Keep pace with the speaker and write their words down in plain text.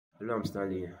Hello, I'm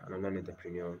Stanley, an online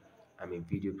entrepreneur. I'm a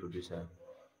video producer.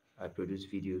 I produce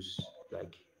videos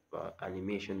like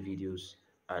animation videos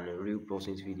and real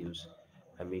person's videos.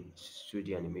 I make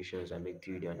 2D animations, I make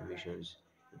 3D animations,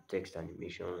 text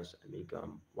animations, I make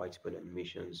whiteboard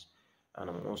animations, and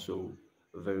I'm also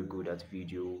very good at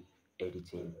video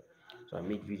editing. So I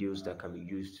make videos that can be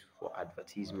used for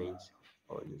advertisements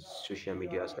on social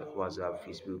medias like WhatsApp,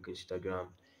 Facebook, Instagram.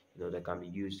 That can be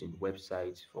used in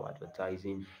websites for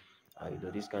advertising.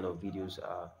 These kind of videos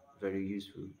are very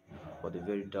useful. But the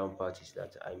very down part is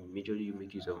that I majorly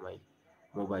make use of my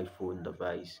mobile phone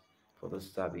device for the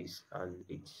service, and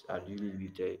it's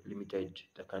really limited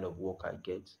the kind of work I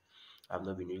get. I've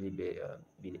not been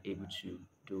been able to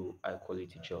do high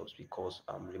quality jobs because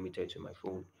I'm limited to my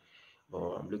phone. But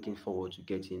I'm looking forward to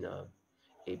getting a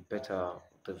better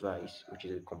device, which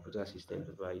is a computer system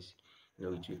device. It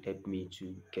will help me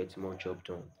to get more job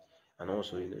done, and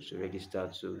also to register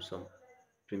to some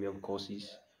premium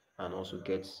courses, and also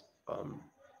get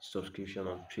subscription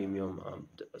on premium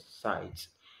sites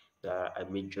that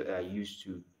I use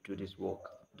to do this work,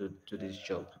 do this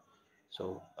job.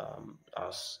 So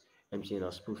as MTN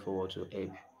has put forward to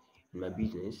help in my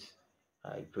business,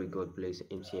 I pray God bless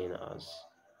MTN as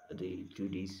they do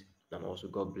this, and also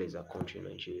God bless our country,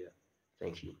 Nigeria.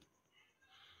 Thank you.